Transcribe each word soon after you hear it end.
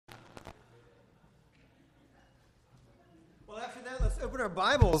Open our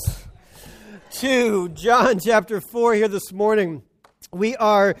Bibles to John chapter 4 here this morning. We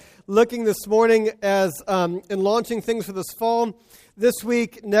are looking this morning as in launching things for this fall, this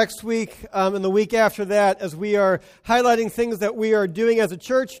week, next week, and the week after that, as we are highlighting things that we are doing as a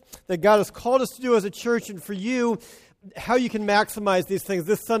church, that God has called us to do as a church, and for you, how you can maximize these things.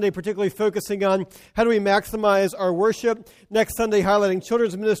 This Sunday, particularly focusing on how do we maximize our worship. Next Sunday, highlighting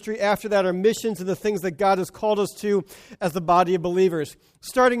children's ministry. After that, our missions and the things that God has called us to as the body of believers.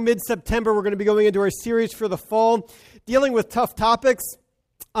 Starting mid-September, we're going to be going into our series for the fall, dealing with tough topics.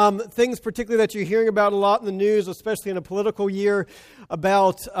 Things particularly that you're hearing about a lot in the news, especially in a political year,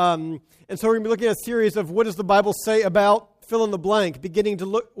 about, and so we're going to be looking at a series of what does the Bible say about fill in the blank,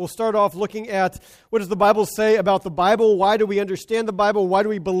 we'll start off looking at what does the Bible say about the Bible, why do we understand the Bible, why do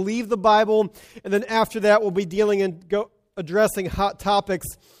we believe the Bible, and then after that we'll be dealing and addressing hot topics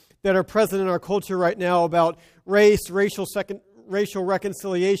that are present in our culture right now about race, racial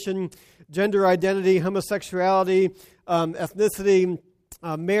reconciliation, gender identity, homosexuality, ethnicity,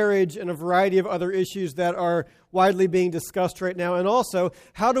 marriage, and a variety of other issues that are widely being discussed right now. And also,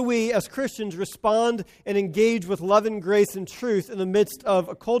 how do we as Christians respond and engage with love and grace and truth in the midst of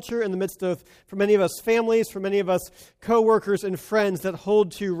a culture, in the midst of, for many of us, families, for many of us, co-workers and friends that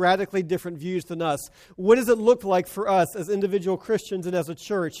hold to radically different views than us? What does it look like for us as individual Christians and as a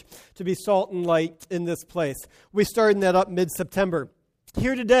church to be salt and light in this place? We started that up mid-September.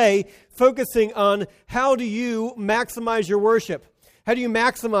 Here today, focusing on how do you maximize your worship? How do you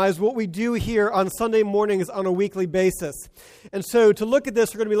maximize what we do here on Sunday mornings on a weekly basis? And so to look at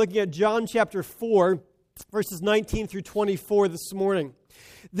this, we're going to be looking at John chapter 4, verses 19 through 24 this morning.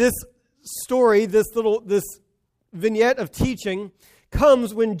 This story, this vignette of teaching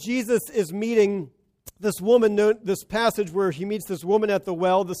comes when Jesus is meeting this woman, this passage where he meets this woman at the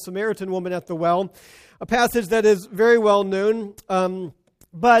well, the Samaritan woman at the well, a passage that is very well known.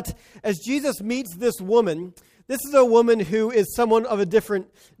 But as Jesus meets this woman, this is a woman who is someone of a different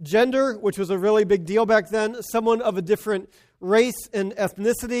gender, which was a really big deal back then, someone of a different race and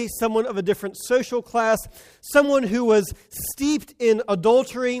ethnicity, someone of a different social class, someone who was steeped in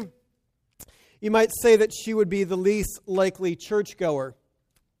adultery. You might say that she would be the least likely churchgoer.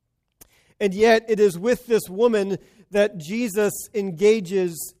 And yet it is with this woman that Jesus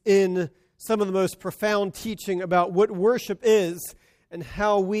engages in some of the most profound teaching about what worship is and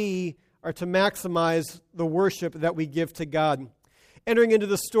how we are to maximize the worship that we give to God. Entering into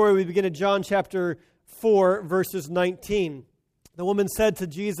the story, we begin at John chapter 4, verses 19. The woman said to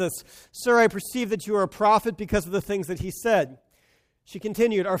Jesus, "Sir, I perceive that you are a prophet because of the things that he said." She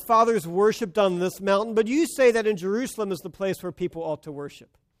continued, "Our fathers worshipped on this mountain, but you say that in Jerusalem is the place where people ought to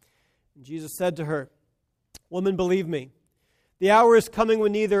worship." And Jesus said to her, "Woman, believe me, the hour is coming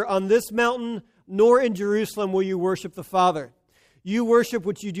when neither on this mountain nor in Jerusalem will you worship the Father. You worship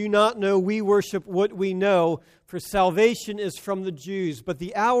what you do not know, we worship what we know, for salvation is from the Jews. But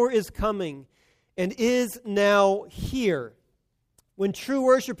the hour is coming and is now here when true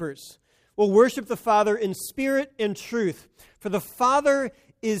worshipers will worship the Father in spirit and truth. For the Father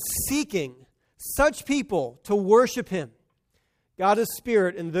is seeking such people to worship him. God is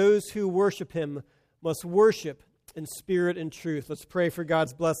spirit, and those who worship him must worship in spirit and truth." Let's pray for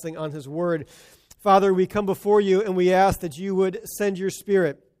God's blessing on his word. Father, we come before you and we ask that you would send your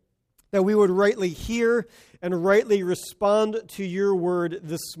Spirit, that we would rightly hear and rightly respond to your word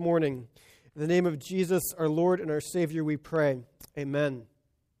this morning. In the name of Jesus, our Lord and our Savior, we pray. Amen.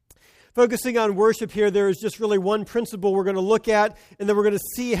 Focusing on worship here, there is just really one principle we're going to look at, and then we're going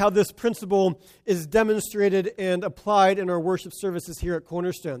to see how this principle is demonstrated and applied in our worship services here at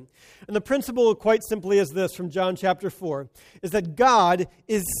Cornerstone. And the principle, quite simply, is this from John chapter 4, is that God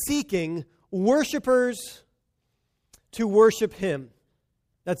is seeking worshipers to worship him.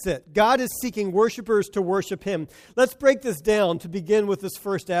 That's it. God is seeking worshipers to worship him. Let's break this down to begin with this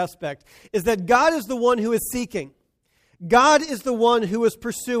first aspect, is that God is the one who is seeking. God is the one who is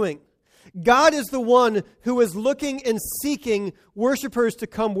pursuing. God is the one who is looking and seeking worshipers to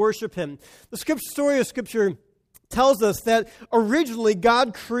come worship him. The story of Scripture tells us that originally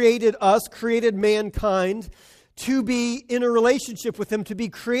God created us, created mankind, to be in a relationship with him, to be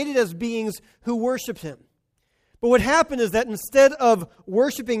created as beings who worship him. But what happened is that instead of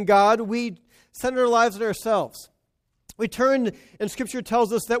worshiping God, we centered our lives on ourselves. We turned, and Scripture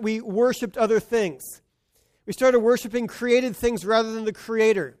tells us that we worshiped other things. We started worshiping created things rather than the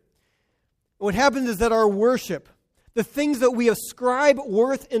Creator. What happened is that our worship, the things that we ascribe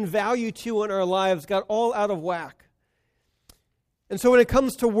worth and value to in our lives, got all out of whack. And so when it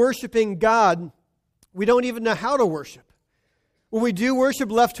comes to worshiping God, we don't even know how to worship. When we do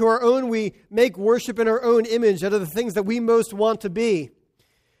worship left to our own, we make worship in our own image out of the things that we most want to be.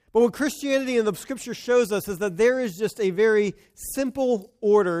 But what Christianity and the Scripture shows us is that there is just a very simple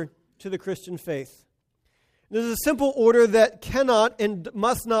order to the Christian faith. There's a simple order that cannot and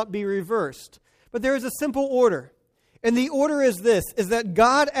must not be reversed. But there is a simple order. And the order is this, is that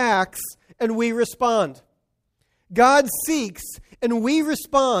God acts and we respond. God seeks and we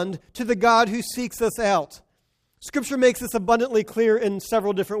respond to the God who seeks us out. Scripture makes this abundantly clear in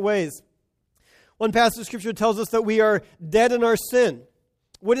several different ways. One passage of Scripture tells us that we are dead in our sin.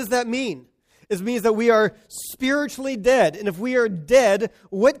 What does that mean? It means that we are spiritually dead. And if we are dead,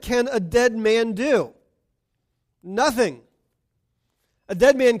 what can a dead man do? Nothing. A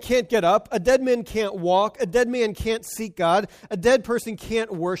dead man can't get up. A dead man can't walk. A dead man can't seek God. A dead person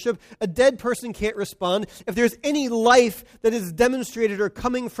can't worship. A dead person can't respond. If there's any life that is demonstrated or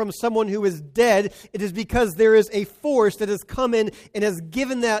coming from someone who is dead, it is because there is a force that has come in and has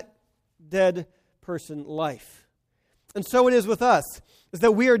given that dead person life. And so it is with us, is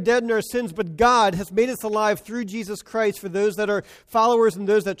that we are dead in our sins, but God has made us alive through Jesus Christ for those that are followers and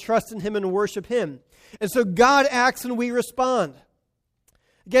those that trust in Him and worship Him. And so God acts and we respond.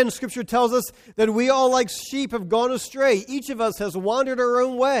 Again, Scripture tells us that we all like sheep have gone astray. Each of us has wandered our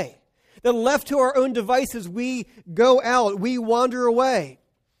own way. That left to our own devices, we go out, we wander away.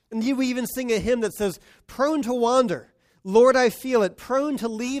 And we even sing a hymn that says, prone to wander, Lord, I feel it, prone to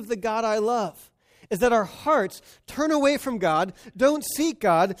leave the God I love. Is that our hearts turn away from God, don't seek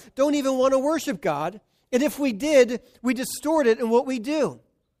God, don't even want to worship God. And if we did, we distort it in what we do.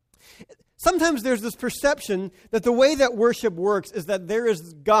 Sometimes there's this perception that the way that worship works is that there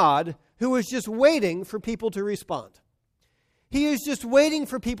is God who is just waiting for people to respond. He is just waiting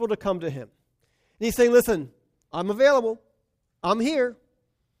for people to come to Him. And He's saying, listen, I'm available. I'm here.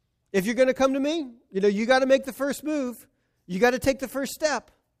 If you're going to come to me, you got to make the first move. You got to take the first step.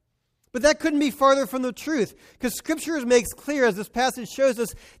 But that couldn't be farther from the truth, because Scripture makes clear, as this passage shows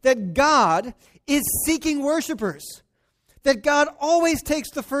us, that God is seeking worshipers. That God always takes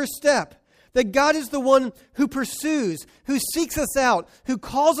the first step. That God is the one who pursues, who seeks us out, who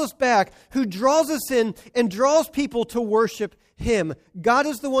calls us back, who draws us in and draws people to worship Him. God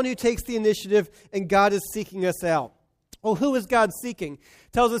is the one who takes the initiative, and God is seeking us out. Well, who is God seeking?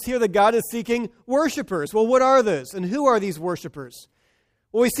 It tells us here that God is seeking worshipers. Well, what are those? And who are these worshipers?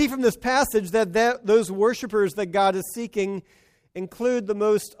 Well, we see from this passage that those worshipers that God is seeking include the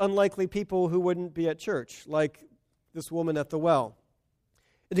most unlikely people who wouldn't be at church, like this woman at the well.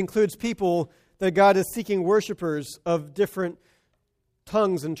 It includes people that God is seeking worshipers of different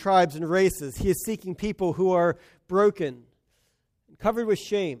tongues and tribes and races. He is seeking people who are broken, covered with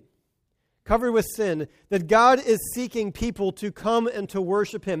shame, covered with sin, that God is seeking people to come and to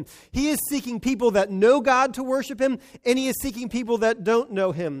worship Him. He is seeking people that know God to worship Him, and He is seeking people that don't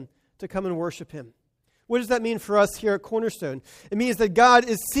know Him to come and worship Him. What does that mean for us here at Cornerstone? It means that God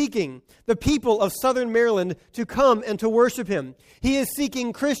is seeking the people of Southern Maryland to come and to worship Him. He is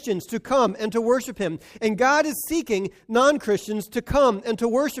seeking Christians to come and to worship Him. And God is seeking non-Christians to come and to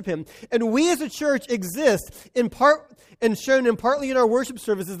worship Him. And we as a church exist in part and shown in partly in our worship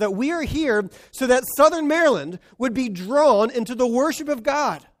services that we are here so that Southern Maryland would be drawn into the worship of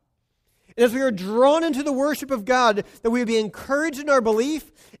God. And as we are drawn into the worship of God, that we would be encouraged in our belief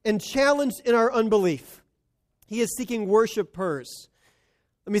and challenged in our unbelief. He is seeking worshipers.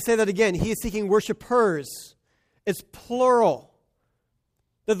 Let me say that again. He is seeking worshipers. It's plural.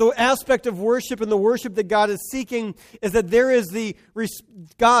 That the aspect of worship and the worship that God is seeking is that there is the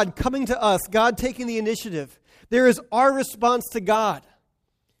God coming to us, God taking the initiative. There is our response to God.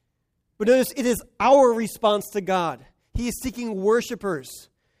 But notice, it is our response to God. He is seeking worshipers.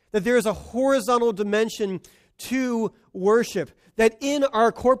 That there is a horizontal dimension to worship. That in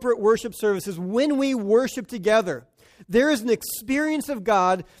our corporate worship services, when we worship together, there is an experience of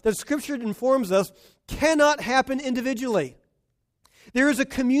God that Scripture informs us cannot happen individually. There is a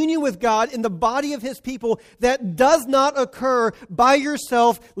communion with God in the body of His people that does not occur by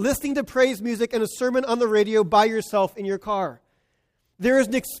yourself listening to praise music and a sermon on the radio by yourself in your car. There is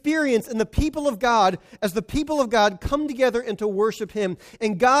an experience in the people of God as the people of God come together and to worship Him.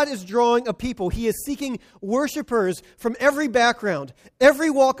 And God is drawing a people. He is seeking worshipers from every background,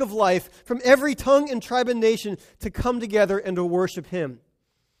 every walk of life, from every tongue and tribe and nation to come together and to worship Him.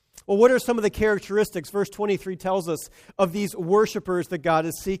 Well, what are some of the characteristics, verse 23 tells us, of these worshipers that God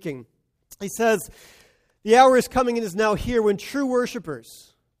is seeking? He says, the hour is coming and is now here when true worshipers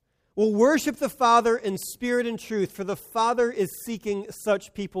will worship the Father in spirit and truth, for the Father is seeking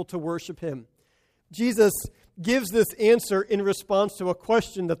such people to worship Him. Jesus gives this answer in response to a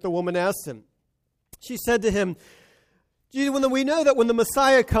question that the woman asked Him. She said to Him, We know that when the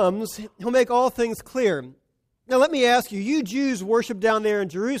Messiah comes, he'll make all things clear. Now let me ask you, you Jews worship down there in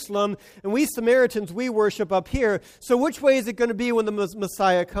Jerusalem, and we Samaritans, we worship up here. So which way is it going to be when the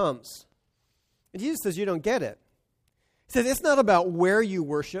Messiah comes? And Jesus says, you don't get it. He says, it's not about where you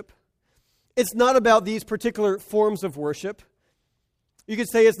worship. It's not about these particular forms of worship. You could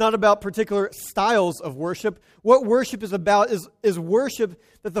say it's not about particular styles of worship. What worship is about is worship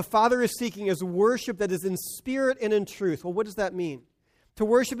that the Father is seeking, is worship that is in spirit and in truth. Well, what does that mean? To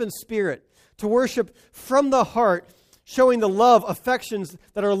worship in spirit, to worship from the heart, showing the love, affections,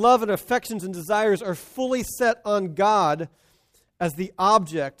 that our love and affections and desires are fully set on God as the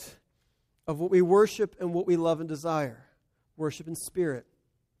object of what we worship and what we love and desire. Worship in spirit.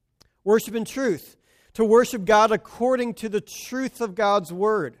 Worship in truth. To worship God according to the truth of God's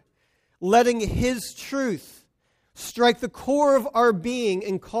word. Letting His truth strike the core of our being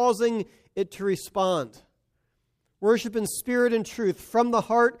and causing it to respond. Worship in spirit and truth from the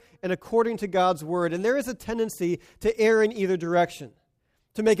heart and according to God's word. And there is a tendency to err in either direction.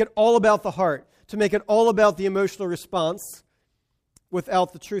 To make it all about the heart. To make it all about the emotional response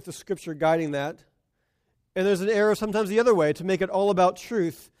without the truth of Scripture guiding that. And there's an error sometimes the other way, to make it all about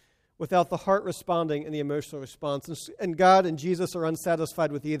truth without the heart responding and the emotional response. And God and Jesus are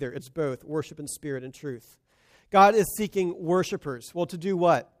unsatisfied with either. It's both, worship in spirit and truth. God is seeking worshipers. Well, to do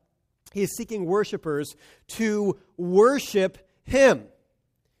what? He is seeking worshipers to worship Him.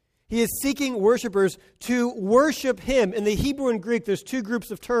 He is seeking worshipers to worship Him. In the Hebrew and Greek, there's two groups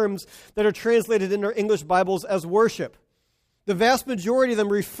of terms that are translated in our English Bibles as worship. The vast majority of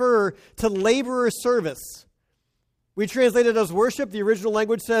them refer to labor or service. We translate it as worship. The original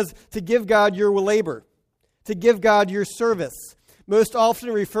language says to give God your labor, to give God your service. Most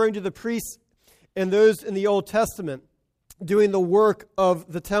often referring to the priests and those in the Old Testament doing the work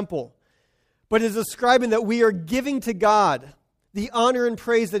of the temple. But is describing that we are giving to God the honor and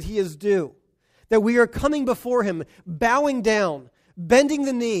praise that He is due. That we are coming before Him, bowing down, bending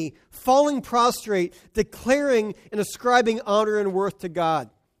the knee, falling prostrate, declaring and ascribing honor and worth to God.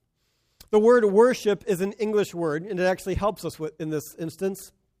 The word worship is an English word, and it actually helps us in this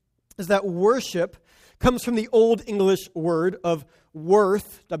instance, is that worship comes from the Old English word of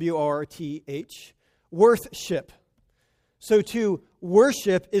worth, W-O-R-T-H, worthship. So to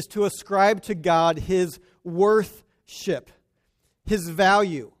worship is to ascribe to God His worthship, His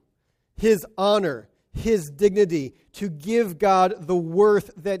value, His honor, His dignity, to give God the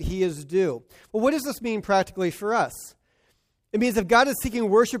worth that He is due. Well, what does this mean practically for us? It means if God is seeking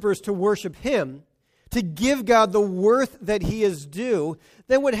worshipers to worship Him, to give God the worth that He is due,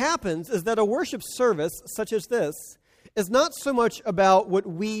 then what happens is that a worship service such as this is not so much about what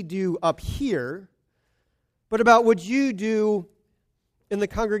we do up here, but about what you do in the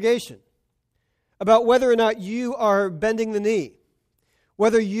congregation, about whether or not you are bending the knee,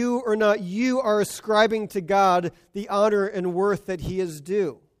 whether you or not you are ascribing to God the honor and worth that He is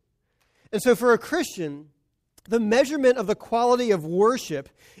due. And so for a Christian, the measurement of the quality of worship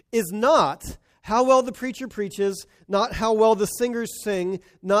is not how well the preacher preaches, not how well the singers sing,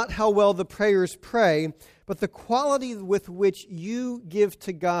 not how well the prayers pray, but the quality with which you give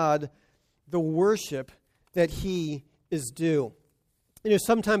to God the worship that He is due. You know,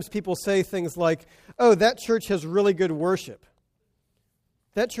 sometimes people say things like, oh, that church has really good worship.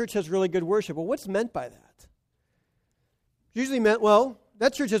 That church has really good worship. Well, what's meant by that? Usually meant, well,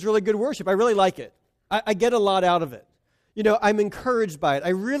 that church has really good worship. I really like it. I get a lot out of it. You know, I'm encouraged by it.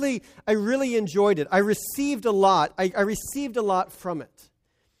 I really enjoyed it. I received a lot. I received a lot from it.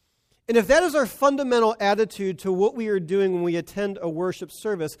 And if that is our fundamental attitude to what we are doing when we attend a worship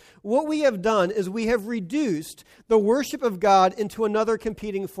service, what we have done is we have reduced the worship of God into another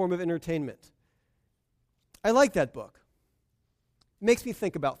competing form of entertainment. I like that book. It makes me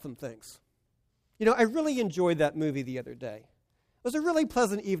think about some things. You know, I really enjoyed that movie the other day. It was a really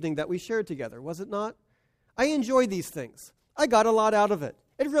pleasant evening that we shared together, was it not? I enjoyed these things. I got a lot out of it.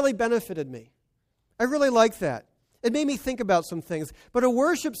 It really benefited me. I really liked that. It made me think about some things. But a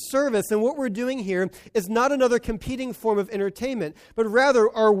worship service and what we're doing here is not another competing form of entertainment, but rather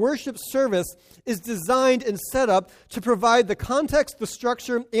our worship service is designed and set up to provide the context, the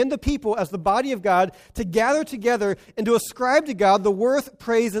structure, and the people as the body of God to gather together and to ascribe to God the worth,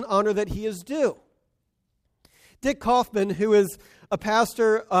 praise, and honor that He is due. Dick Kaufman, who is a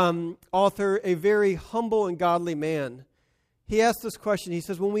pastor, author, a very humble and godly man, he asked this question. He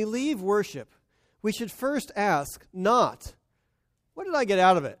says, when we leave worship, we should first ask not, what did I get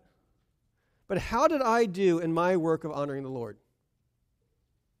out of it? But how did I do in my work of honoring the Lord?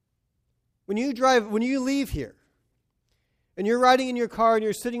 When you leave here, and you're riding in your car and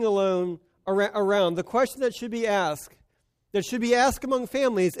you're sitting alone around, the question that should be asked that should be asked among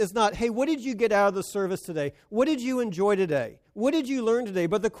families is not, hey, what did you get out of the service today? What did you enjoy today? What did you learn today?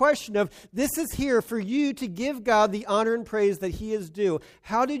 But the question of, this is here for you to give God the honor and praise that He is due.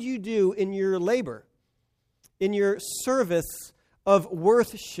 How did you do in your labor, in your service of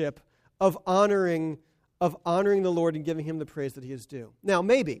worship, of honoring the Lord and giving Him the praise that He is due? Now,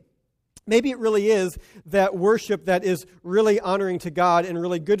 maybe it really is that worship that is really honoring to God and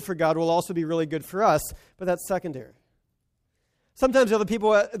really good for God will also be really good for us, but that's secondary. Sometimes other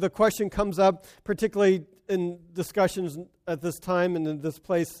people, the question comes up, particularly in discussions at this time and in this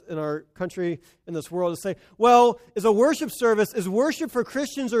place in our country, in this world, to say, well, is worship for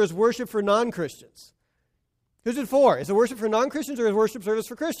Christians or is worship for non-Christians? Who's it for? Is it worship for non-Christians or is worship service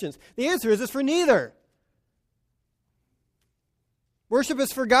for Christians? The answer is it's for neither. Worship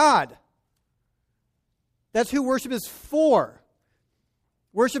is for God. That's who worship is for.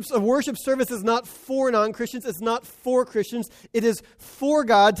 Worship service is not for non-Christians. It's not for Christians. It is for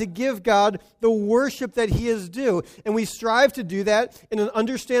God, to give God the worship that He is due. And we strive to do that in an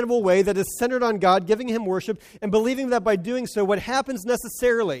understandable way that is centered on God, giving Him worship, and believing that by doing so, what happens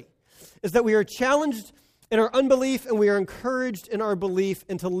necessarily is that we are challenged in our unbelief and we are encouraged in our belief,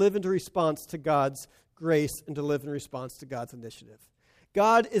 and to live into response to God's grace and to live in response to God's initiative.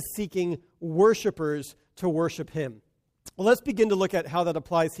 God is seeking worshipers to worship Him. Well, let's begin to look at how that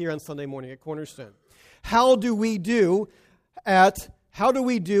applies here on Sunday morning at Cornerstone. How do we go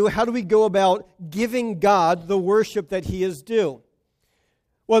about giving God the worship that He is due?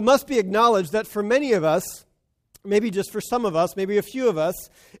 Well, it must be acknowledged that for many of us, maybe just for some of us, maybe a few of us,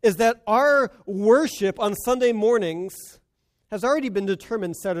 is that our worship on Sunday mornings has already been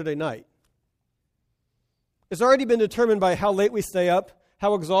determined Saturday night. It's already been determined by how late we stay up,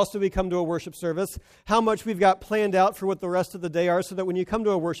 how exhausted we come to a worship service, how much we've got planned out for what the rest of the day are, so that when you come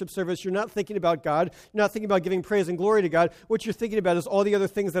to a worship service, you're not thinking about God, you're not thinking about giving praise and glory to God. What you're thinking about is all the other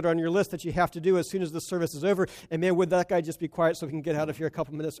things that are on your list that you have to do as soon as the service is over. And man, would that guy just be quiet so we can get out of here a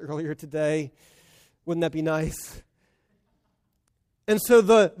couple minutes earlier today? Wouldn't that be nice? And so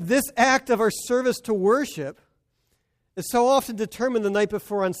this act of our service to worship is so often determined the night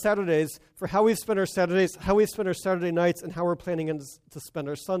before on Saturdays for how we've spent our Saturdays, how we've spent our Saturday nights, and how we're planning to spend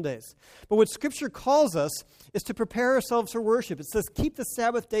our Sundays. But what Scripture calls us is to prepare ourselves for worship. It says, keep the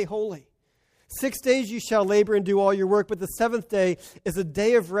Sabbath day holy. 6 days you shall labor and do all your work, but the seventh day is a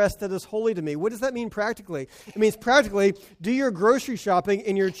day of rest that is holy to me. What does that mean practically? It means practically, do your grocery shopping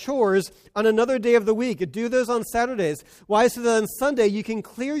and your chores on another day of the week. Do those on Saturdays. Why? So that on Sunday you can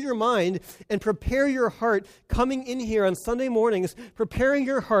clear your mind and prepare your heart coming in here on Sunday mornings, preparing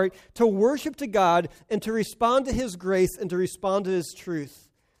your heart to worship to God and to respond to His grace and to respond to His truth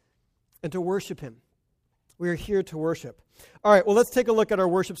and to worship Him. We are here to worship. All right, well, let's take a look at our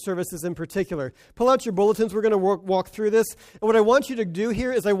worship services in particular. Pull out your bulletins. We're going to walk through this. And what I want you to do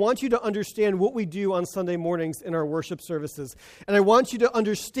here is I want you to understand what we do on Sunday mornings in our worship services. And I want you to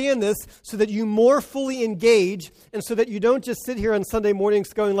understand this so that you more fully engage, and so that you don't just sit here on Sunday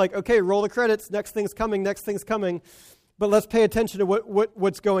mornings going like, okay, roll the credits, next thing's coming. But let's pay attention to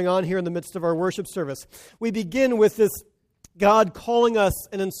what's going on here in the midst of our worship service. We begin with this God calling us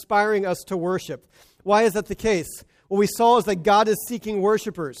and inspiring us to worship. Why is that the case? What we saw is that God is seeking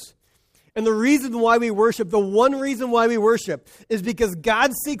worshipers. And the reason why we worship, the one reason why we worship, is because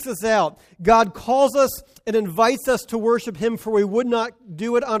God seeks us out. God calls us and invites us to worship Him, for we would not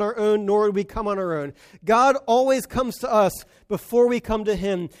do it on our own, nor would we come on our own. God always comes to us before we come to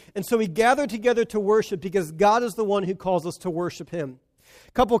Him. And so we gather together to worship because God is the one who calls us to worship Him.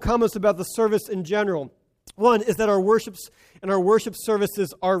 A couple comments about the service in general. One is that our worships and our worship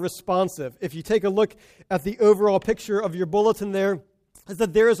services are responsive. If you take a look at the overall picture of your bulletin there, is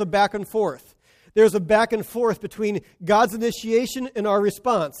that there is a back and forth. There's a back and forth between God's initiation and our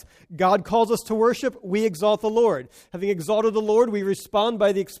response. God calls us to worship, we exalt the Lord. Having exalted the Lord, we respond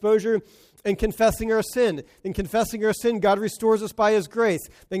by the exposure and confessing our sin. In confessing our sin, God restores us by His grace.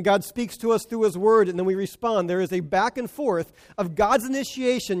 Then God speaks to us through His word, and then we respond. There is a back and forth of God's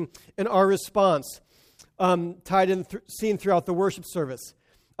initiation and our response. Tied in, seen throughout the worship service.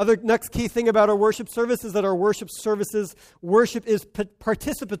 Next key thing about our worship service is that our worship is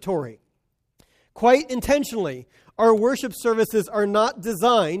participatory. Quite intentionally, our worship services are not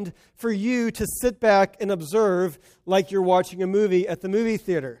designed for you to sit back and observe like you're watching a movie at the movie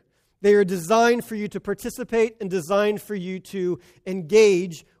theater. They are designed for you to participate and designed for you to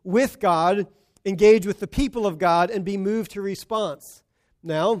engage with God, engage with the people of God, and be moved to response.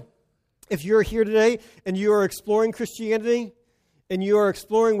 Now, if you're here today and you are exploring Christianity and you are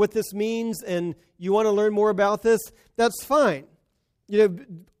exploring what this means and you want to learn more about this, that's fine.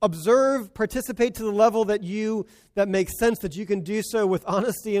 observe, participate to the level that makes sense, that you can do so with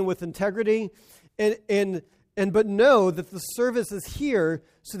honesty and with integrity, but know that the service is here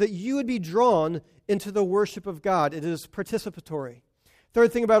so that you would be drawn into the worship of God. It is participatory.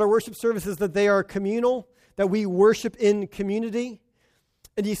 Third thing about our worship service is that they are communal, that we worship in community.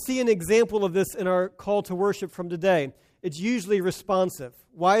 And you see an example of this in our call to worship from today. It's usually responsive.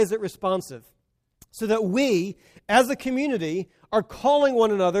 Why is it responsive? So that we, as a community, are calling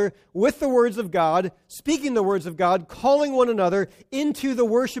one another with the words of God, speaking the words of God, calling one another into the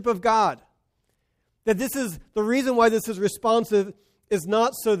worship of God. That this is the reason why this is responsive is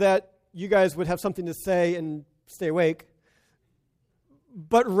not so that you guys would have something to say and stay awake,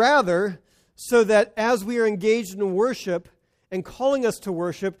 but rather so that as we are engaged in worship and calling us to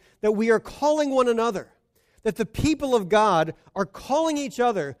worship, that we are calling one another, that the people of God are calling each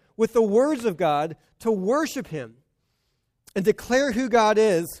other with the words of God to worship Him and declare who God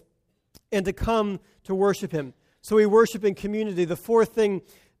is and to come to worship Him. So we worship in community. The fourth thing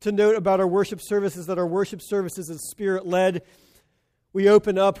to note about our worship service is that our worship services is Spirit-led. We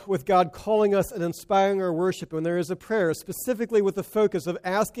open up with God calling us and inspiring our worship. And there is a prayer specifically with the focus of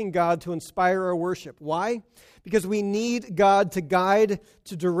asking God to inspire our worship. Why? Because we need God to guide,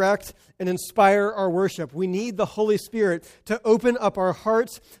 to direct, and inspire our worship. We need the Holy Spirit to open up our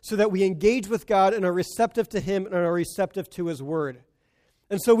hearts so that we engage with God and are receptive to Him and are receptive to His Word.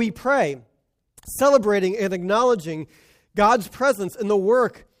 And so we pray, celebrating and acknowledging God's presence in the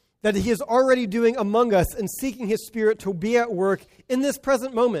work that He is already doing among us and seeking His Spirit to be at work in this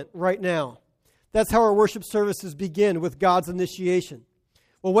present moment right now. That's how our worship services begin, with God's initiation.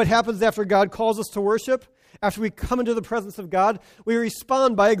 Well, what happens after God calls us to worship? After we come into the presence of God, we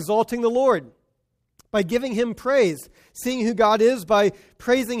respond by exalting the Lord, by giving Him praise, seeing who God is by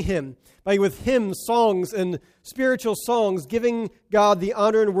praising Him, by with hymns, songs, and spiritual songs, giving God the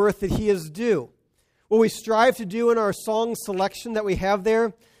honor and worth that He is due. What we strive to do in our song selection that we have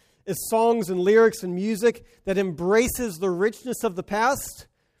there is songs and lyrics and music that embraces the richness of the past,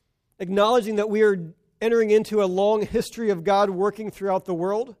 acknowledging that we are entering into a long history of God working throughout the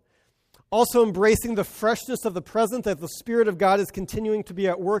world, also embracing the freshness of the present, that the Spirit of God is continuing to be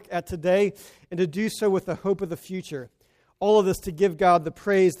at work at today, and to do so with the hope of the future. All of this to give God the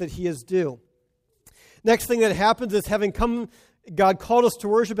praise that He is due. Next thing that happens is God called us to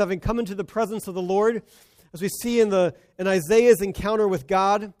worship, having come into the presence of the Lord. As we see in Isaiah's encounter with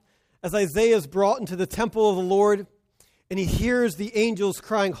God, as Isaiah is brought into the temple of the Lord, and he hears the angels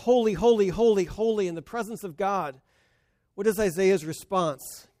crying, "Holy, holy, holy, holy," in the presence of God, what is Isaiah's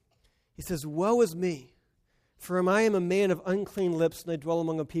response? He says, "Woe is me, for I am a man of unclean lips, and I dwell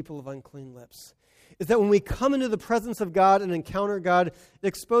among a people of unclean lips." Is that when we come into the presence of God and encounter God, it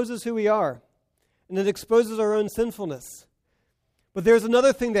exposes who we are, and it exposes our own sinfulness. But there's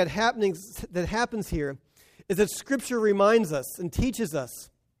another thing that happens here, is that Scripture reminds us and teaches us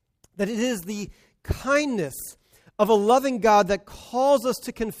that it is the kindness of a loving God that calls us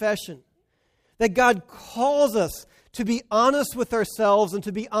to confession, that God calls us to be honest with ourselves and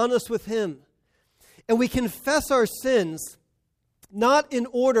to be honest with Him. And we confess our sins, not in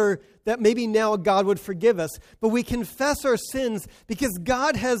order that maybe now God would forgive us, but we confess our sins because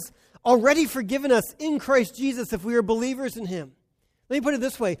God has already forgiven us in Christ Jesus if we are believers in Him. Let me put it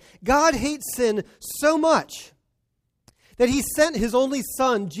this way. God hates sin so much that He sent His only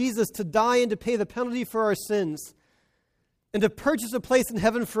Son, Jesus, to die and to pay the penalty for our sins and to purchase a place in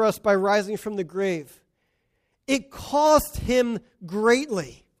heaven for us by rising from the grave. It cost Him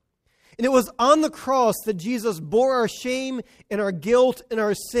greatly. And it was on the cross that Jesus bore our shame and our guilt and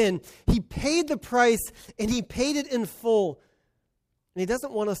our sin. He paid the price, and He paid it in full. And He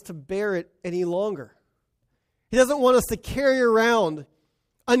doesn't want us to bear it any longer. He doesn't want us to carry around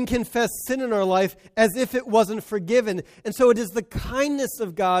unconfessed sin in our life as if it wasn't forgiven. And so it is the kindness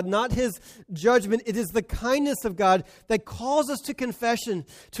of God, not His judgment. It is the kindness of God that calls us to confession,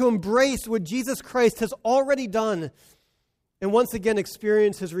 to embrace what Jesus Christ has already done, and once again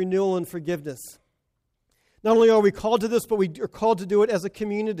experience His renewal and forgiveness. Not only are we called to this, but we are called to do it as a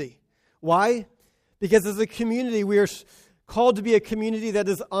community. Why? Because as a community, we are called to be a community that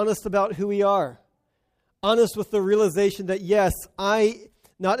is honest about who we are. Honest with the realization that, yes,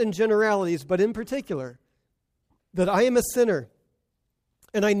 not in generalities, but in particular, that I am a sinner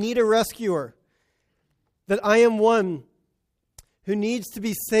and I need a rescuer, that I am one who needs to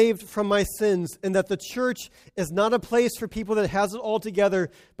be saved from my sins, and that the church is not a place for people that has it all together,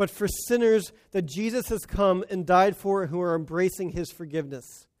 but for sinners that Jesus has come and died for, who are embracing His forgiveness.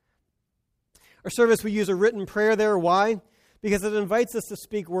 Our service, we use a written prayer there. Why? Because it invites us to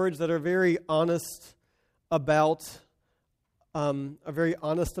speak words that are very honest about are very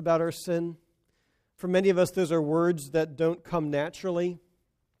honest about our sin. For many of us, those are words that don't come naturally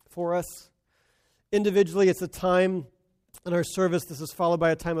for us. Individually, it's a time in our service. This is followed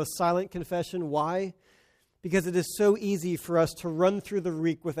by a time of silent confession. Why? Because it is so easy for us to run through the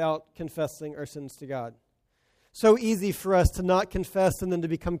week without confessing our sins to God. So easy for us to not confess and then to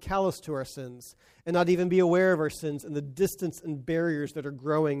become callous to our sins and not even be aware of our sins and the distance and barriers that are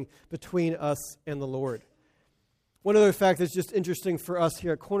growing between us and the Lord. One other fact that's just interesting for us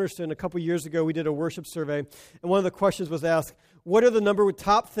here at Cornerstone, a couple years ago we did a worship survey, and one of the questions was asked, what are the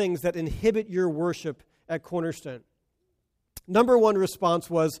top things that inhibit your worship at Cornerstone? Number one response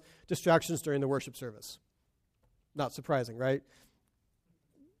was distractions during the worship service. Not surprising, right?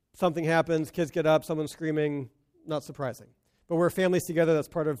 Something happens, kids get up, someone's screaming, not surprising. But we're families together, that's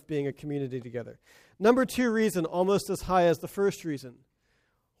part of being a community together. Number two reason, almost as high as the first reason.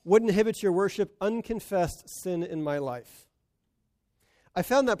 What inhibits your worship? Unconfessed sin in my life. I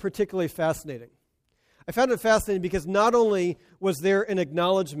found that particularly fascinating. I found it fascinating because not only was there an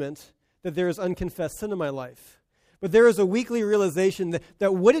acknowledgement that there is unconfessed sin in my life, but there is a weekly realization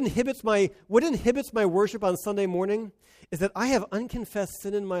that what inhibits my worship on Sunday morning is that I have unconfessed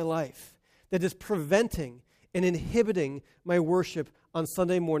sin in my life that is preventing and inhibiting my worship on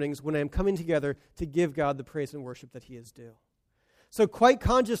Sunday mornings when I am coming together to give God the praise and worship that He is due. So quite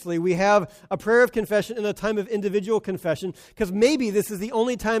consciously, we have a prayer of confession and a time of individual confession, because maybe this is the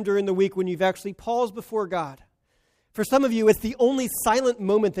only time during the week when you've actually paused before God. For some of you, it's the only silent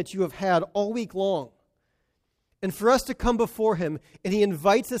moment that you have had all week long. And for us to come before Him, and He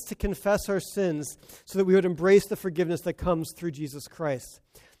invites us to confess our sins so that we would embrace the forgiveness that comes through Jesus Christ.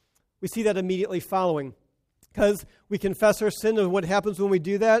 We see that immediately following. Because we confess our sin, and what happens when we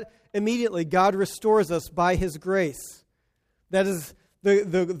do that? Immediately, God restores us by His grace. That is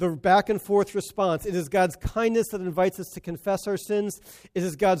the back and forth response. It is God's kindness that invites us to confess our sins. It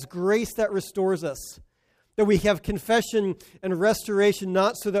is God's grace that restores us. That we have confession and restoration,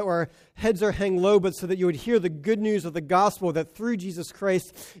 not so that our heads are hang low, but so that you would hear the good news of the gospel, that through Jesus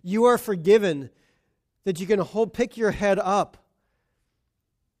Christ you are forgiven, that you can pick your head up.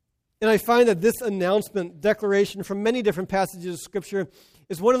 And I find that this announcement, declaration from many different passages of Scripture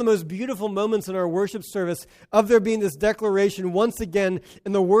is one of the most beautiful moments in our worship service of there being this declaration once again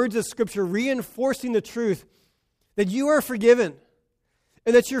in the words of Scripture reinforcing the truth that you are forgiven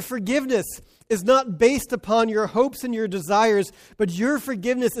and that your forgiveness is not based upon your hopes and your desires, but your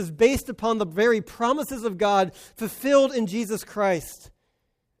forgiveness is based upon the very promises of God fulfilled in Jesus Christ.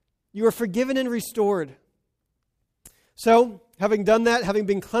 You are forgiven and restored. So, having done that, having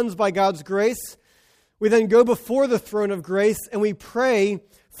been cleansed by God's grace, we then go before the throne of grace and we pray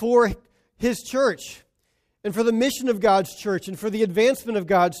for His church and for the mission of God's church and for the advancement of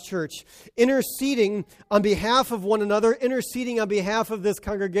God's church, interceding on behalf of one another, interceding on behalf of this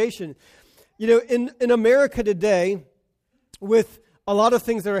congregation. You know, in America today, with a lot of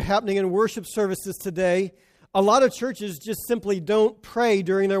things that are happening in worship services today, a lot of churches just simply don't pray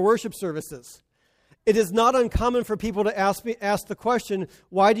during their worship services. It is not uncommon for people to ask the question,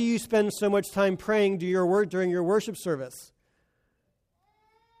 why do you spend so much time praying during your worship service?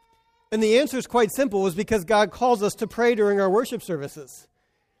 And the answer is quite simple, is because God calls us to pray during our worship services.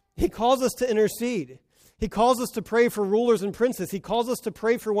 He calls us to intercede. He calls us to pray for rulers and princes. He calls us to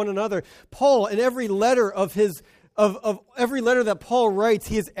pray for one another. Paul, in every letter of every letter that Paul writes,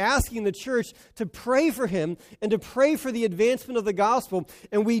 he is asking the church to pray for him and to pray for the advancement of the gospel.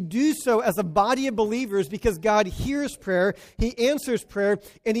 And we do so as a body of believers because God hears prayer, He answers prayer,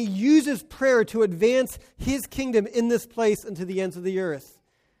 and He uses prayer to advance His kingdom in this place and to the ends of the earth.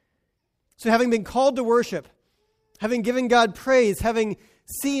 So having been called to worship, having given God praise, having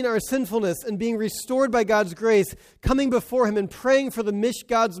seen our sinfulness and being restored by God's grace, coming before Him and praying for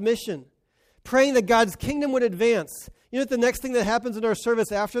God's mission, praying that God's kingdom would advance. You know what the next thing that happens in our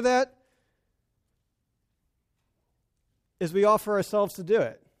service after that? Is we offer ourselves to do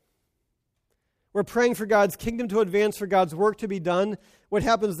it. We're praying for God's kingdom to advance, for God's work to be done. What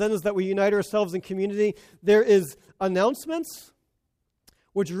happens then is that we unite ourselves in community. There is announcements,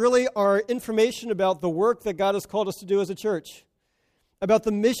 which really are information about the work that God has called us to do as a church, about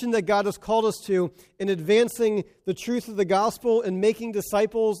the mission that God has called us to in advancing the truth of the gospel and making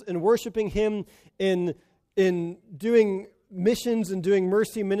disciples and worshiping Him in doing missions and doing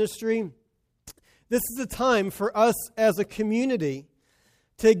mercy ministry. This is a time for us as a community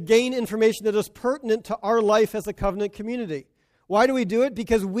to gain information that is pertinent to our life as a covenant community. Why do we do it?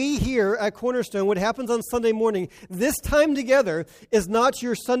 Because we here at Cornerstone, what happens on Sunday morning, this time together is not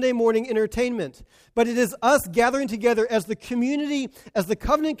your Sunday morning entertainment, but it is us gathering together as the community, as the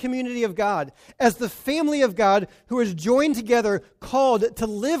covenant community of God, as the family of God who is joined together, called to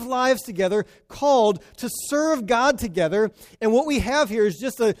live lives together, called to serve God together. And what we have here is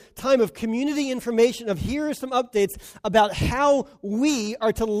just a time of community information, of here are some updates about how we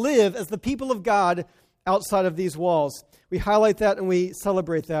are to live as the people of God outside of these walls. We highlight that and we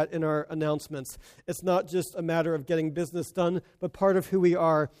celebrate that in our announcements. It's not just a matter of getting business done, but part of who we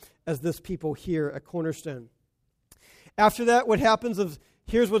are as this people here at Cornerstone. After that, what happens is,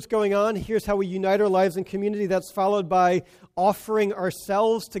 here's what's going on. Here's how we unite our lives in community. That's followed by offering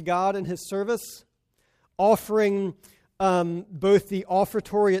ourselves to God in His service, offering both the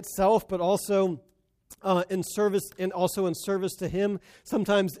offertory itself, but also in service to Him,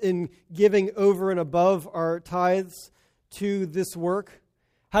 sometimes in giving over and above our tithes to this work.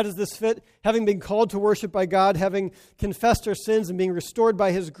 How does this fit? Having been called to worship by God, having confessed our sins and being restored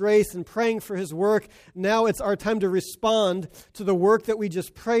by His grace and praying for His work, now it's our time to respond to the work that we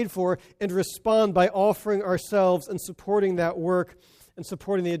just prayed for and respond by offering ourselves and supporting that work and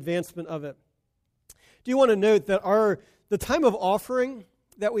supporting the advancement of it. Do you want to note that the time of offering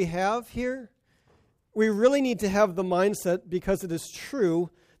that we have here, we really need to have the mindset, because it is true,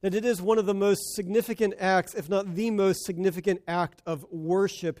 that it is one of the most significant acts, if not the most significant act of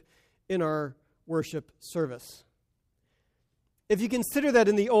worship in our worship service. If you consider that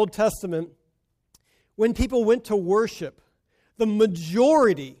in the Old Testament, when people went to worship, the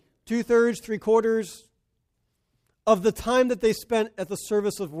majority, 2/3, 3/4 of the time that they spent at the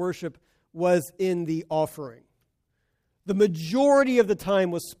service of worship was in the offering. The majority of the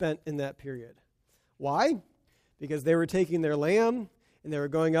time was spent in that period. Why? Because they were taking their lamb and they were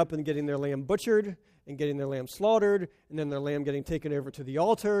going up and getting their lamb butchered and getting their lamb slaughtered, and then their lamb getting taken over to the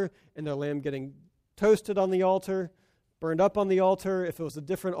altar, and their lamb getting toasted on the altar, burned up on the altar. If it was a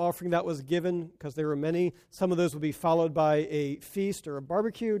different offering that was given, because there were many, some of those would be followed by a feast or a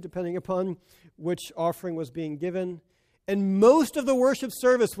barbecue, depending upon which offering was being given. And most of the worship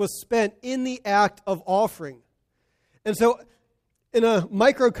service was spent in the act of offering. And so, in a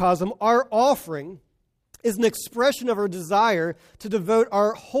microcosm, our offering is an expression of our desire to devote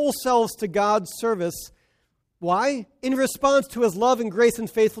our whole selves to God's service. Why? In response to His love and grace and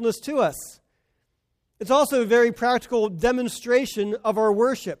faithfulness to us. It's also a very practical demonstration of our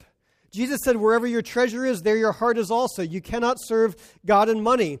worship. Jesus said, wherever your treasure is, there your heart is also. You cannot serve God and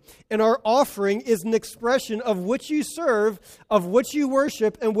money. And our offering is an expression of which you serve, of which you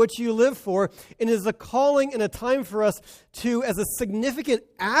worship, and which you live for. And is a calling and a time for us to, as a significant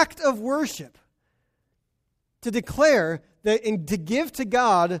act of worship, to declare that and to give to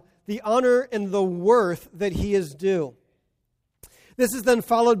God the honor and the worth that He is due. This is then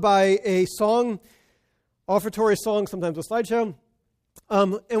followed by a song, offertory song, sometimes a slideshow.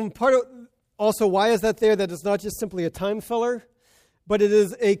 And part of also, why is that there? That is not just simply a time filler, but it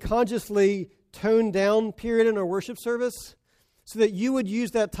is a consciously toned down period in our worship service, so that you would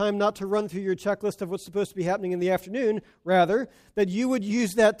use that time not to run through your checklist of what's supposed to be happening in the afternoon, rather, that you would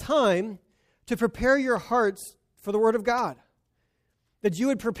use that time to prepare your hearts for the Word of God. That you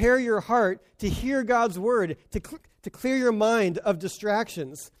would prepare your heart to hear God's Word, to clear your mind of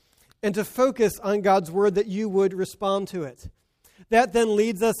distractions, and to focus on God's Word, that you would respond to it. That then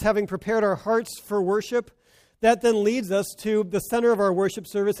leads us, having prepared our hearts for worship, that then leads us to the center of our worship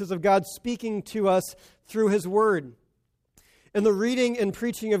services of God speaking to us through His Word. And the reading and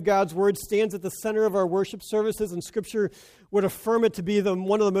preaching of God's Word stands at the center of our worship services, and Scripture would affirm it to be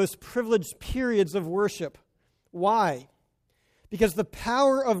one of the most privileged periods of worship. Why? Because the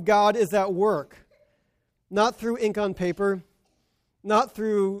power of God is at work, not through ink on paper, not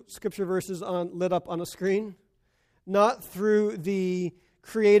through Scripture verses lit up on a screen, not through the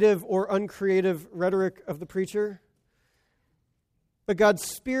creative or uncreative rhetoric of the preacher, but God's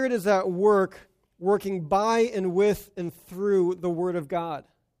Spirit is at work, working by and with and through the Word of God.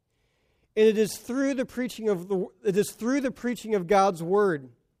 And it is through the preaching of God's Word,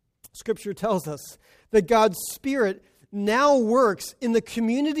 Scripture tells us, that God's Spirit now works in the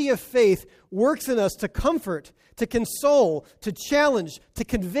community of faith, works in us to comfort, to console, to challenge, to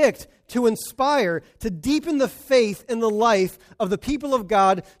convict, to inspire, to deepen the faith in the life of the people of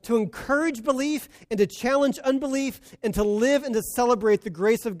God, to encourage belief and to challenge unbelief, and to live and to celebrate the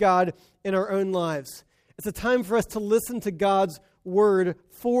grace of God in our own lives. It's a time for us to listen to God's Word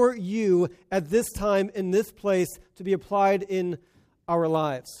for you at this time, in this place, to be applied in our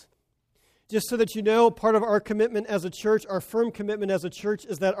lives. Just so that you know, part of our commitment as a church, our firm commitment as a church,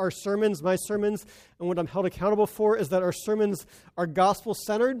 is that our sermons, my sermons, and what I'm held accountable for, is that our sermons are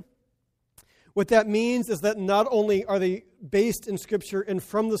gospel-centered. What that means is that not only are they based in Scripture and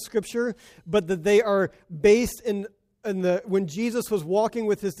from the Scripture, but that they are based in when Jesus was walking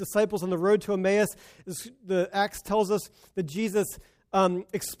with his disciples on the road to Emmaus. The Acts tells us that Jesus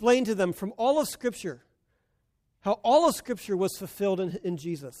explained to them from all of Scripture how all of Scripture was fulfilled in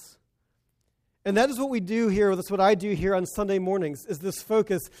Jesus. And that is what we do here, that's what I do here on Sunday mornings, is this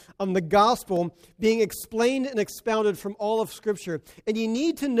focus on the gospel being explained and expounded from all of Scripture. And you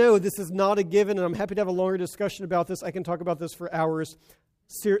need to know this is not a given, and I'm happy to have a longer discussion about this. I can talk about this for hours,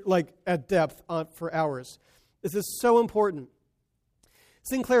 like at depth for hours. This is so important.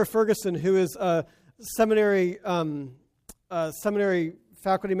 Sinclair Ferguson, who is a seminary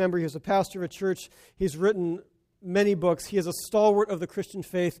faculty member, he was a pastor of a church, he's written many books. He is a stalwart of the Christian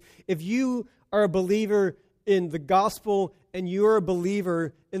faith. If you are a believer in the gospel and you are a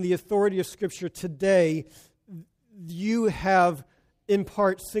believer in the authority of Scripture today, you have, in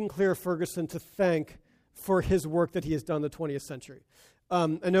part, Sinclair Ferguson to thank for his work that he has done in the 20th century.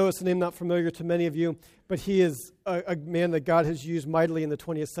 I know it's a name not familiar to many of you, but he is a man that God has used mightily in the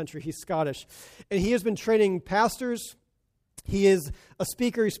 20th century. He's Scottish. And he has been training pastors. He is a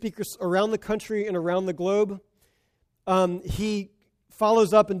speaker. He speaks around the country and around the globe. He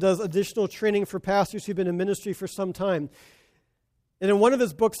follows up and does additional training for pastors who've been in ministry for some time. And in one of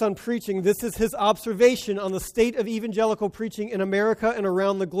his books on preaching, this is his observation on the state of evangelical preaching in America and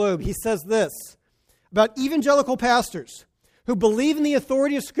around the globe. He says this about evangelical pastors who believe in the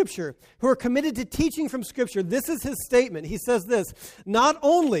authority of Scripture, who are committed to teaching from Scripture. This is his statement. He says this: not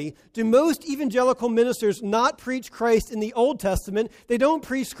only do most evangelical ministers not preach Christ in the Old Testament, they don't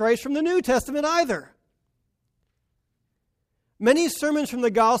preach Christ from the New Testament either. Many sermons from the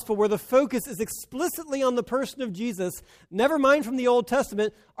gospel where the focus is explicitly on the person of Jesus, never mind from the Old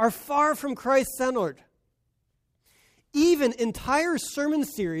Testament, are far from Christ-centered. Even entire sermon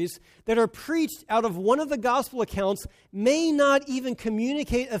series that are preached out of one of the gospel accounts may not even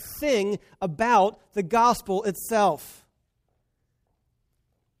communicate a thing about the gospel itself.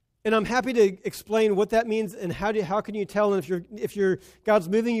 And I'm happy to explain what that means and how can you tell, and if God's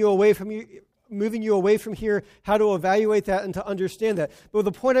moving you away from here, how to evaluate that and to understand that. But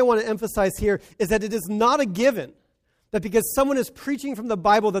the point I want to emphasize here is that it is not a given that because someone is preaching from the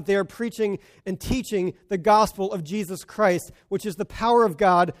Bible that they are preaching and teaching the gospel of Jesus Christ, which is the power of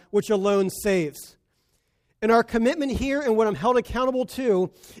God, which alone saves. And our commitment here and what I'm held accountable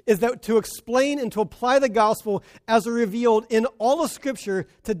to is that to explain and to apply the gospel as revealed in all of Scripture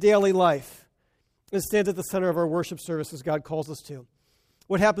to daily life and stand at the center of our worship service as God calls us to.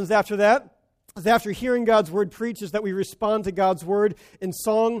 What happens after that is after hearing God's word preached is that we respond to God's word in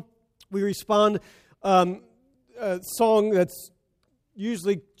song. We respond a song that's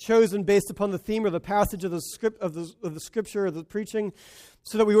usually chosen based upon the theme or the passage of the scripture or the preaching,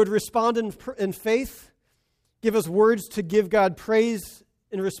 so that we would respond in faith, give us words to give God praise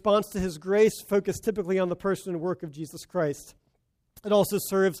in response to His grace, focused typically on the person and work of Jesus Christ. It also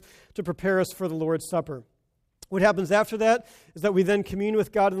serves to prepare us for the Lord's Supper. What happens after that is that we then commune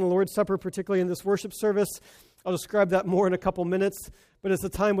with God in the Lord's Supper, particularly in this worship service. I'll describe that more in a couple minutes, but it's a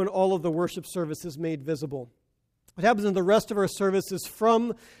time when all of the worship service is made visible. What happens in the rest of our service is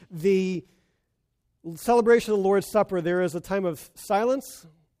from the celebration of the Lord's Supper, there is a time of silence,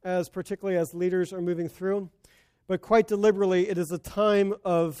 particularly as leaders are moving through. But quite deliberately, it is a time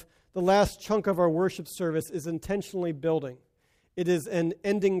of the last chunk of our worship service is intentionally building. It is an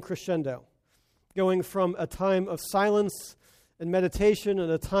ending crescendo, going from a time of silence and meditation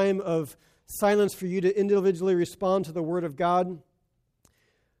and a time of silence for you to individually respond to the Word of God,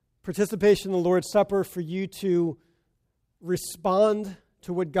 participation in the Lord's Supper for you to respond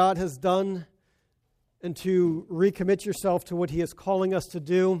to what God has done and to recommit yourself to what He is calling us to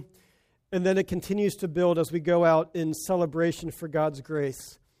do. And then it continues to build as we go out in celebration for God's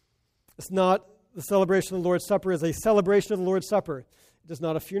grace. It's not the celebration of the Lord's Supper is a celebration of the Lord's Supper. It is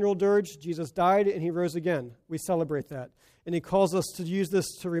not a funeral dirge. Jesus died and He rose again. We celebrate that. And He calls us to use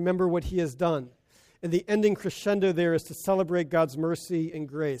this to remember what He has done. And the ending crescendo there is to celebrate God's mercy and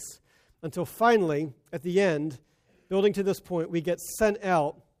grace. Until finally, at the end, building to this point, we get sent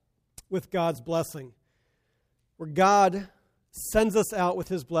out with God's blessing. Where God sends us out with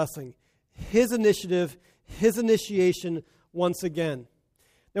His blessing. His initiative, His initiation once again.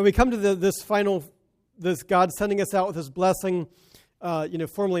 Now we come to this God sending us out with His blessing,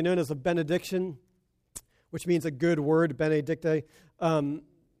 formerly known as a benediction, which means a good word, benedicte.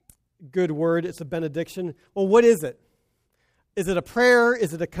 Good word, it's a benediction. Well, what is it? Is it a prayer?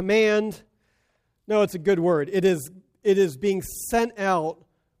 Is it a command? No, it's a good word. It is being sent out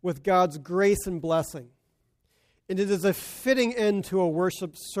with God's grace and blessing. And it is a fitting end to a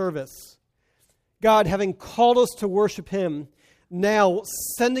worship service. God, having called us to worship Him, now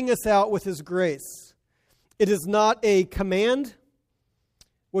sending us out with His grace. It is not a command,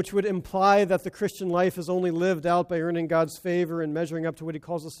 which would imply that the Christian life is only lived out by earning God's favor and measuring up to what He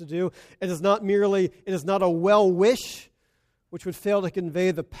calls us to do. It is not a well wish, which would fail to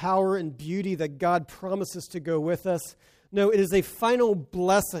convey the power and beauty that God promises to go with us. No, it is a final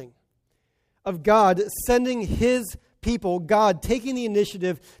blessing of God sending His people, God taking the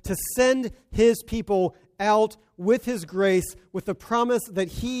initiative to send His people out with His grace, with the promise that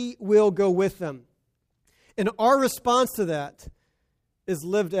He will go with them. And our response to that is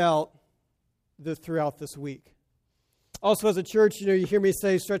lived out throughout this week. Also, as a church, you hear me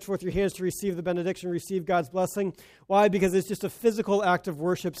say, stretch forth your hands to receive the benediction, receive God's blessing. Why? Because it's just a physical act of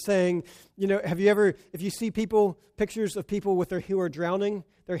worship saying, if you see pictures of people who are drowning,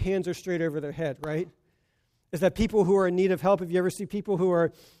 their hands are straight over their head, right? Is that people who are in need of help? Have you ever seen people who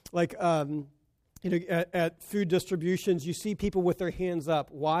are like, at food distributions, you see people with their hands up.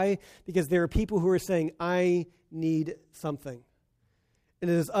 Why? Because there are people who are saying, I need something. And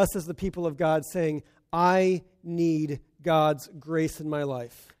it is us as the people of God saying, I need God's grace in my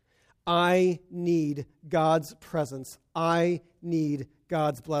life. I need God's presence. I need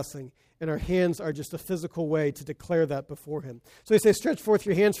God's blessing. And our hands are just a physical way to declare that before Him. So He says, stretch forth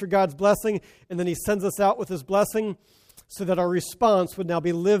your hands for God's blessing, and then He sends us out with His blessing so that our response would now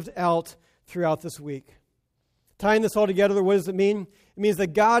be lived out throughout this week. Tying this all together, what does it mean? It means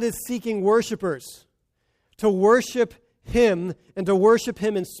that God is seeking worshipers to worship Him and to worship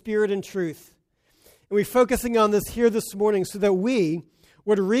Him in spirit and truth. And we're focusing on this here this morning so that we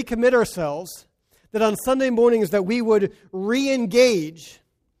would recommit ourselves, that on Sunday mornings that we would re-engage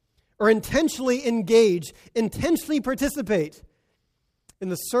or intentionally engage, intentionally participate in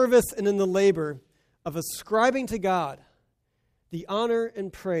the service and in the labor of ascribing to God the honor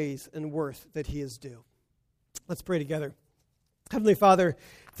and praise and worth that He is due. Let's pray together. Heavenly Father,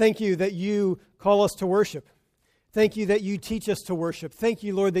 thank You that You call us to worship. Thank You that You teach us to worship. Thank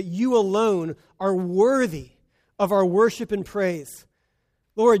You, Lord, that You alone are worthy of our worship and praise.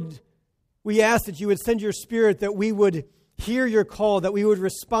 Lord, we ask that You would send Your Spirit, that we would hear Your call, that we would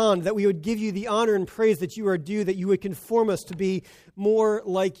respond, that we would give You the honor and praise that You are due, that You would conform us to be more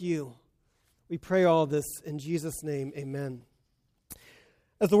like You. We pray all this in Jesus' name, amen.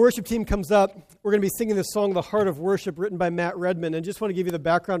 As the worship team comes up, we're going to be singing the song, The Heart of Worship, written by Matt Redman. And just want to give you the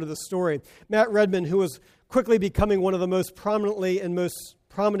background of the story. Matt Redman, who was quickly becoming one of the most prominent and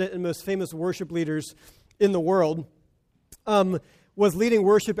most famous worship leaders in the world, was leading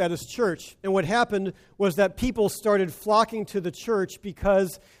worship at his church. And what happened was that people started flocking to the church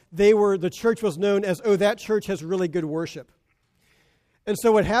because the church was known as, that church has really good worship. And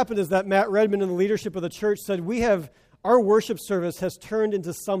so what happened is that Matt Redman and the leadership of the church said, our worship service has turned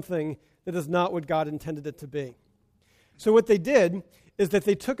into something that is not what God intended it to be. So what they did is that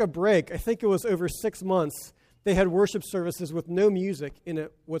they took a break. I think it was over 6 months. They had worship services with no music in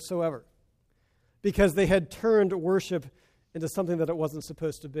it whatsoever because they had turned worship into something that it wasn't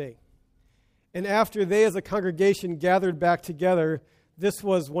supposed to be. And after they as a congregation gathered back together, this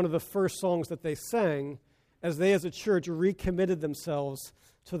was one of the first songs that they sang as they as a church recommitted themselves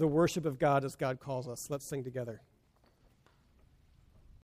to the worship of God as God calls us. Let's sing together.